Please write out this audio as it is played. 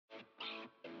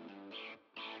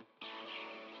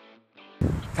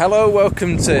Hello,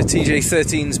 welcome to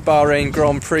TJ13's Bahrain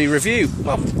Grand Prix review.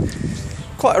 Well,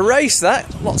 quite a race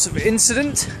that, lots of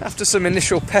incident. After some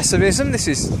initial pessimism, this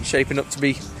is shaping up to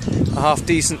be a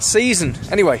half-decent season.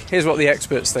 Anyway, here's what the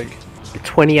experts think. The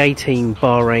 2018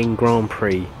 Bahrain Grand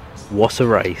Prix, what a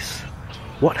race.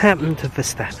 What happened to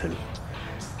Verstappen?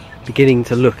 Beginning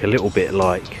to look a little bit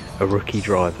like a rookie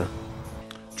driver.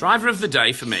 Driver of the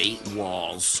day for me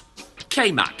was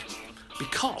KMag,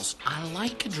 because I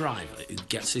like a driver who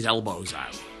gets his elbows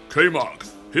out. KMag,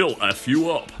 he'll F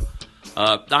you up.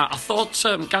 I thought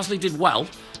Gasly did well,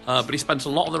 but he spent a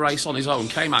lot of the race on his own.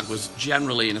 KMag was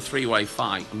generally in a three-way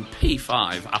fight, and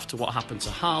P5, after what happened to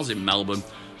Haas in Melbourne,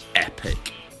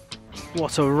 epic.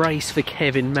 What a race for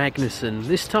Kevin Magnussen.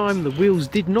 This time the wheels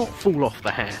did not fall off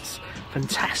the Haas.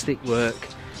 Fantastic work,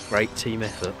 great team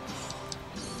effort.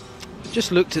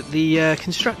 Just looked at the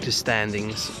Constructors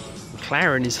standings.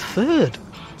 Mclaren is third.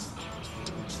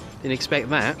 Didn't expect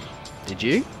that, did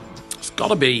you? It's got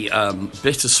to be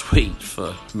bittersweet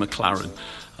for McLaren.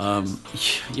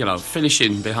 You know,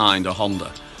 finishing behind a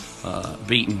Honda,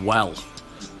 beaten well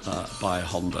by a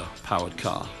Honda-powered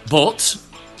car, but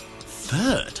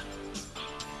third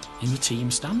in the team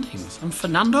standings, and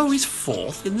Fernando is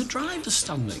fourth in the driver's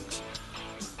standings.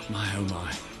 My oh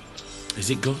my. Is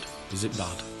it good? Is it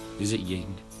bad? Is it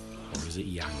yin or is it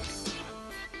yang?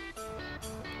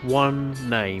 One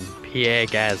name, Pierre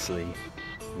Gasly.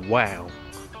 Wow.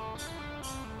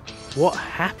 What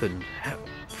happened?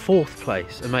 Fourth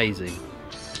place, amazing.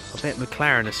 I bet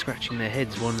McLaren are scratching their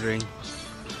heads wondering,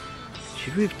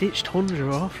 should we have ditched Honda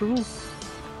after all?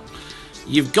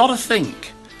 You've got to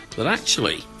think that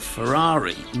actually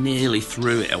Ferrari nearly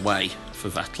threw it away for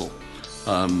Vettel.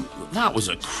 That was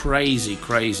a crazy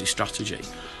strategy,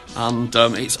 and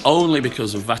it's only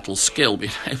because of Vettel's skill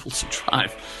being able to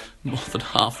drive more than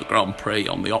half the Grand Prix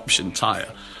on the option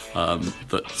tyre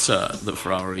that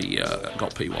Ferrari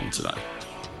got P1 today.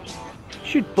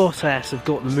 Should Bottas have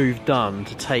got the move done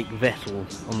to take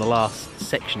Vettel on the last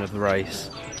section of the race?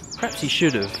 Perhaps he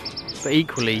should have, but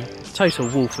equally Toto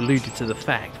Wolff alluded to the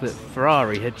fact that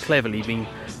Ferrari had cleverly been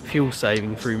fuel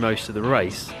saving through most of the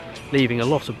race, leaving a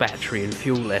lot of battery and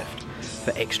fuel left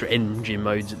for extra engine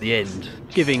modes at the end,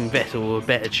 giving Vettel a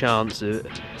better chance of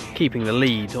keeping the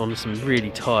lead on some really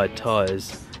tired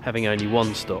tyres, having only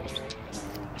one stop.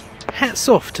 Hats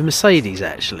off to Mercedes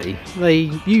actually.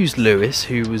 They used Lewis,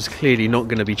 who was clearly not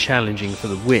going to be challenging for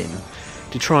the win,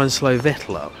 to try and slow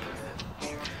Vettel up,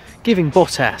 giving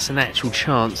Bottas an actual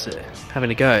chance at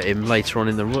having a go at him later on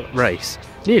in the race.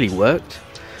 Nearly worked.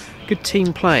 Good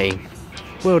team playing.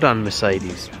 Well done,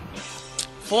 Mercedes.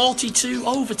 42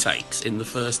 overtakes in the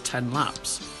first 10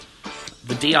 laps.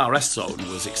 The DRS zone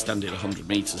was extended 100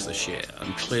 metres this year,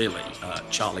 and clearly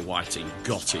Charlie Whiting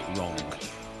got it wrong.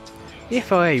 The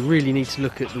FIA really need to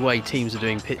look at the way teams are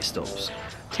doing pit stops.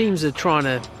 Teams are trying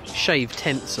to shave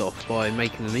tenths off by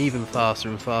making them even faster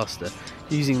and faster,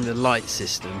 using the light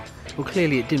system. Well,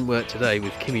 clearly it didn't work today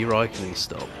with Kimi Raikkonen's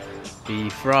stop. The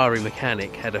Ferrari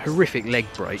mechanic had a horrific leg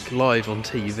break live on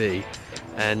TV,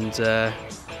 and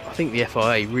I think the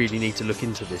FIA really need to look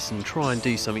into this and try and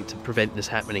do something to prevent this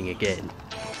happening again.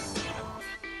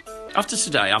 After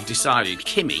today, I've decided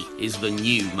Kimi is the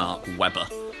new Mark Webber.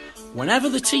 Whenever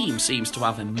the team seems to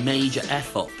have a major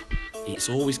F-up, it's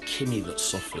always Kimi that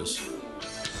suffers.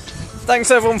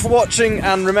 Thanks everyone for watching,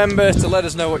 and remember to let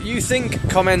us know what you think.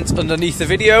 Comment underneath the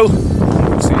video.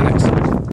 See you next time.